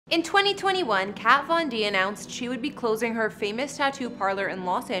In 2021, Kat Von D announced she would be closing her famous tattoo parlor in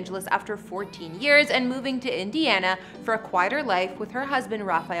Los Angeles after 14 years and moving to Indiana for a quieter life with her husband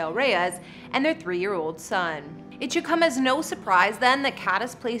Rafael Reyes and their 3-year-old son. It should come as no surprise then that Kat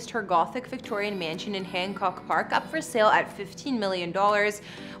has placed her gothic-Victorian mansion in Hancock Park up for sale at $15 million,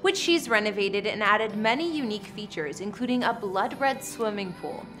 which she's renovated and added many unique features, including a blood-red swimming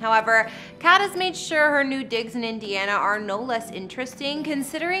pool. However, Kat has made sure her new digs in Indiana are no less interesting,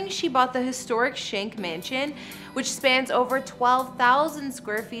 considering she bought the historic Schenck mansion, which spans over 12,000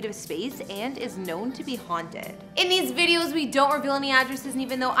 square feet of space and is known to be haunted. In these videos, we don't reveal any addresses, and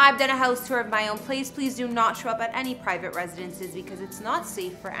even though I've done a house tour of my own place, please do not show up at any private residences because it's not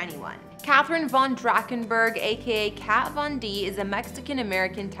safe for anyone. Catherine von Drachenberg, aka Kat Von D, is a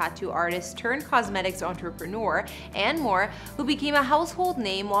Mexican-American tattoo artist turned cosmetics entrepreneur and more, who became a household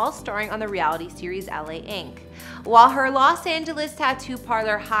name while starring on the reality series LA Inc. While her Los Angeles tattoo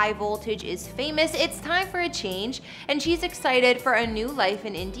parlor High Voltage is famous, it's time for a change, and she's excited for a new life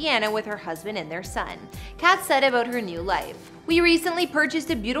in Indiana with her husband and their son. Kat said about her new life, "We recently purchased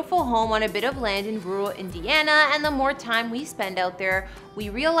a beautiful home on a bit of land in rural Indiana, and the more time we spend out there, we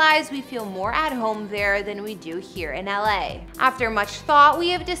realize we feel more at home there than we do here in LA. After much thought, we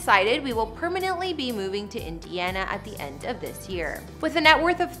have decided we will permanently be moving to Indiana at the end of this year." With a net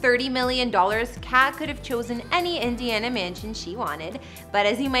worth of $30 million, Kat could have chosen any Indiana mansion she wanted, but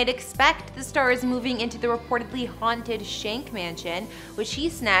as you might expect, the star is moving into the reportedly haunted Schenck mansion, which she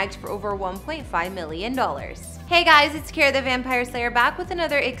snagged for over $1.5 million. Hey guys, it's Kara the Vampire Slayer back with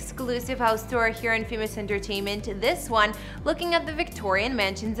another exclusive house tour here on Famous Entertainment, this one looking at the Victorian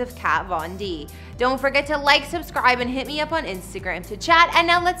mansions of Kat Von D. Don't forget to like, subscribe, and hit me up on Instagram to chat, and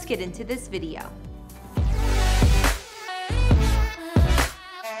now let's get into this video.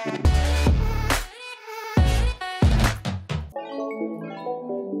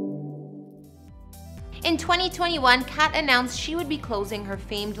 In 2021, Kat announced she would be closing her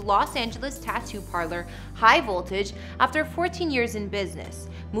famed Los Angeles tattoo parlor, High Voltage, after 14 years in business,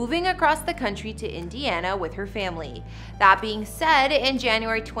 moving across the country to Indiana with her family. That being said, in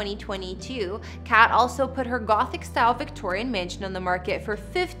January 2022, Kat also put her Gothic-style Victorian mansion on the market for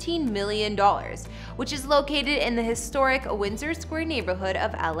 $15 million, which is located in the historic Windsor Square neighborhood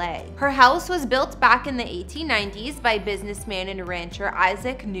of LA. Her house was built back in the 1890s by businessman and rancher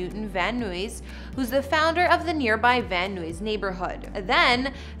Isaac Newton Van Nuys, who's the founder of the nearby Van Nuys neighborhood.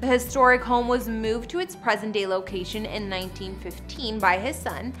 Then, the historic home was moved to its present-day location in 1915 by his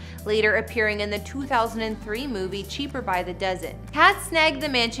son, later appearing in the 2003 movie Cheaper by the Dozen. Kat snagged the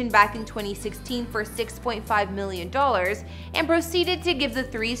mansion back in 2016 for $6.5 million and proceeded to give the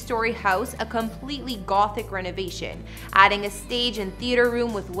 3-story house a completely Gothic renovation, adding a stage and theater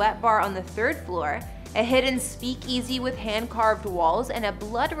room with wet bar on the 3rd floor, a hidden speakeasy with hand-carved walls, and a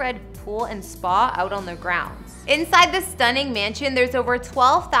blood-red pool and spa out on the grounds. Inside the stunning mansion, there's over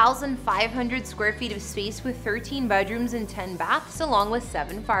 12,500 square feet of space with 13 bedrooms and 10 baths, along with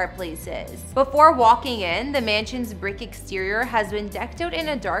 7 fireplaces. Before walking in, the mansion's brick exterior has been decked out in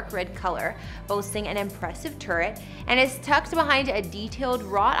a dark red color, boasting an impressive turret, and is tucked behind a detailed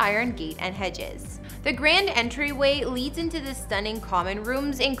wrought iron gate and hedges. The grand entryway leads into the stunning common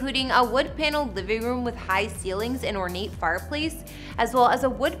rooms, including a wood-paneled living room with high ceilings and ornate fireplace, as well as a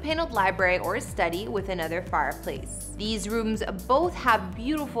wood-paneled library or study with another fireplace. These rooms both have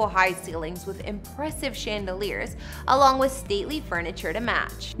beautiful high ceilings with impressive chandeliers, along with stately furniture to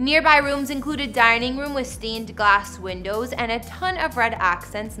match. Nearby rooms include a dining room with stained glass windows and a ton of red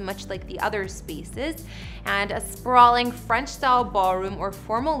accents, much like the other spaces, and a sprawling French-style ballroom or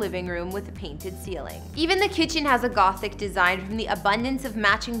formal living room with a painted ceiling. Even the kitchen has a Gothic design from the abundance of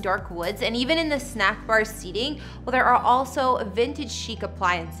matching dark woods, and even in the snack bar seating, well, there are also vintage chic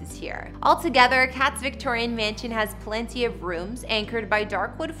appliances here. Altogether, Kat's Victorian mansion has plenty of rooms anchored by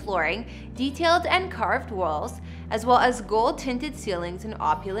dark wood flooring, detailed and carved walls, as well as gold-tinted ceilings and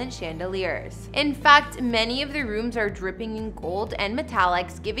opulent chandeliers. In fact, many of the rooms are dripping in gold and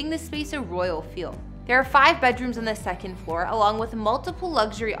metallics, giving the space a royal feel. There are 5 bedrooms on the 2nd floor, along with multiple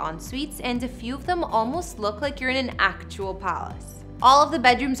luxury ensuites, and a few of them almost look like you're in an actual palace. All of the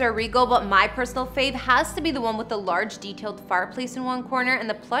bedrooms are regal, but my personal fave has to be the one with the large detailed fireplace in one corner and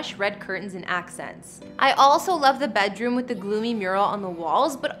the plush red curtains and accents. I also love the bedroom with the gloomy mural on the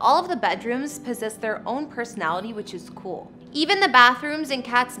walls, but all of the bedrooms possess their own personality, which is cool. Even the bathrooms in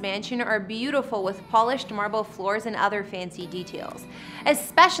Kat's mansion are beautiful with polished marble floors and other fancy details,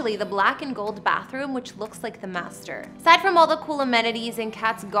 especially the black and gold bathroom, which looks like the master. Aside from all the cool amenities in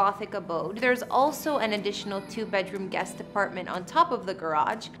Kat's Gothic abode, there's also an additional 2-bedroom guest apartment on top of the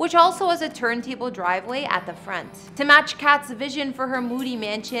garage, which also has a turntable driveway at the front. To match Kat's vision for her moody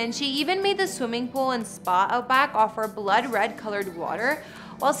mansion, she even made the swimming pool and spa out back offer blood red colored water,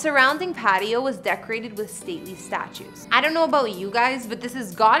 while surrounding patio was decorated with stately statues. I don't know about you guys, but this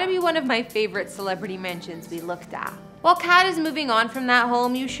has gotta be one of my favorite celebrity mansions we looked at. While Kat is moving on from that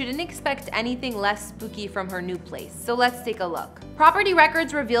home, you shouldn't expect anything less spooky from her new place, so let's take a look. Property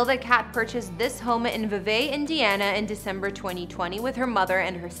records reveal that Kat purchased this home in Vevey, Indiana in December 2020 with her mother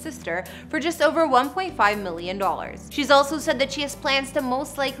and her sister for just over $1.5 million. She's also said that she has plans to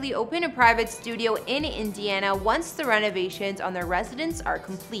most likely open a private studio in Indiana once the renovations on their residence are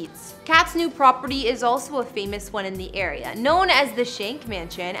complete. Kat's new property is also a famous one in the area, known as the Schenck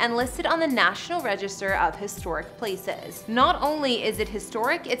Mansion and listed on the National Register of Historic Places. Not only is it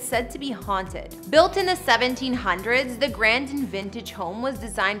historic, it's said to be haunted. Built in the 1700s, the grand and vintage home was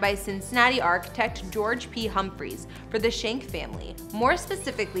designed by Cincinnati architect George P. Humphreys for the Schenck family. More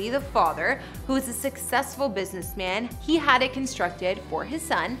specifically, the father, who is a successful businessman, he had it constructed for his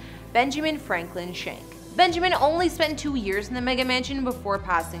son, Benjamin Franklin Schenck. Benjamin only spent 2 years in the mega mansion before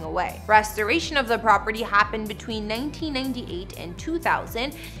passing away. Restoration of the property happened between 1998 and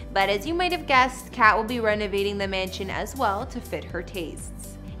 2000, but as you might have guessed, Kat will be renovating the mansion as well to fit her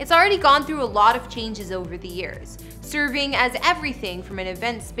tastes. It's already gone through a lot of changes over the years, serving as everything from an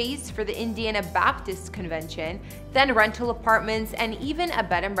event space for the Indiana Baptist Convention, then rental apartments, and even a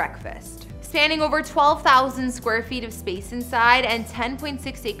bed and breakfast. Spanning over 12,000 square feet of space inside and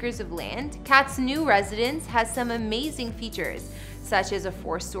 10.6 acres of land, Kat's new residence has some amazing features, such as a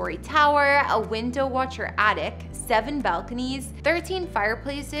 4-story tower, a window watcher attic, 7 balconies, 13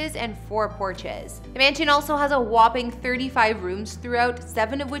 fireplaces, and 4 porches. The mansion also has a whopping 35 rooms throughout,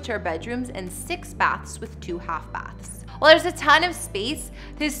 7 of which are bedrooms and 6 baths with 2 half baths. While there's a ton of space,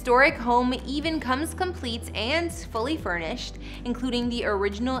 the historic home even comes complete and fully furnished, including the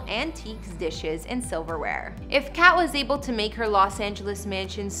original antiques, dishes, and silverware. If Kat was able to make her Los Angeles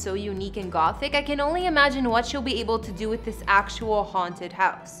mansion so unique and gothic, I can only imagine what she'll be able to do with this actual haunted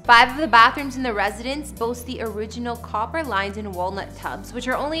house. 5 of the bathrooms in the residence boast the original copper-lined and walnut tubs, which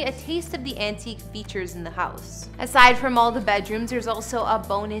are only a taste of the antique features in the house. Aside from all the bedrooms, there's also a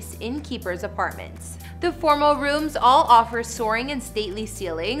bonus innkeeper's apartment. The formal rooms all offer soaring and stately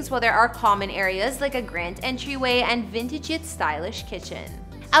ceilings, while there are common areas like a grand entryway and vintage yet stylish kitchen.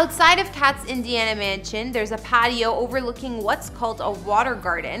 Outside of Kat's Indiana mansion, there's a patio overlooking what's called a water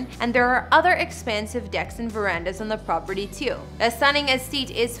garden, and there are other expansive decks and verandas on the property too. The stunning estate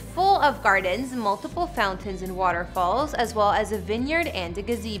is full of gardens, multiple fountains and waterfalls, as well as a vineyard and a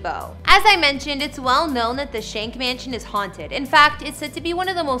gazebo. As I mentioned, it's well known that the Schenck mansion is haunted. In fact, it's said to be one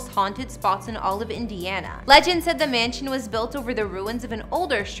of the most haunted spots in all of Indiana. Legend said the mansion was built over the ruins of an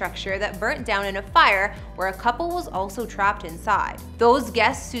older structure that burnt down in a fire, where a couple was also trapped inside. Those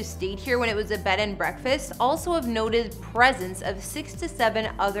guests who stayed here when it was a bed and breakfast also have noted presence of 6 to 7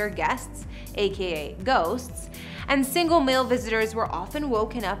 other guests, aka ghosts, and single male visitors were often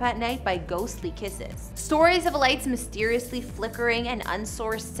woken up at night by ghostly kisses. Stories of lights mysteriously flickering and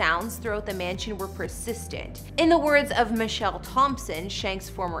unsourced sounds throughout the mansion were persistent. In the words of Michelle Thompson, Schenck's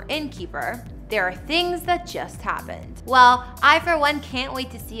former innkeeper, "There are things that just happened." Well, I for one can't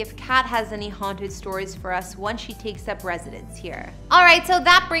wait to see if Kat has any haunted stories for us once she takes up residence here. Alright, so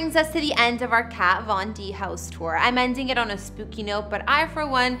that brings us to the end of our Kat Von D house tour. I'm ending it on a spooky note, but I for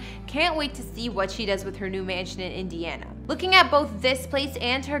one can't wait to see what she does with her new mansion in Indiana. Looking at both this place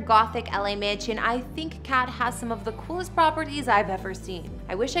and her gothic LA mansion, I think Kat has some of the coolest properties I've ever seen.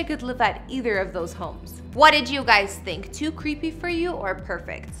 I wish I could live at either of those homes. What did you guys think? Too creepy for you or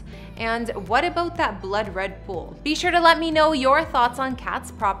perfect? And what about that blood red pool? Be sure to let me know your thoughts on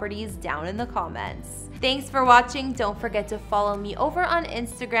Kat's properties down in the comments. Thanks for watching. Don't forget to follow me over on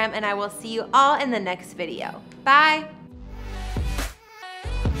Instagram, and I will see you all in the next video. Bye!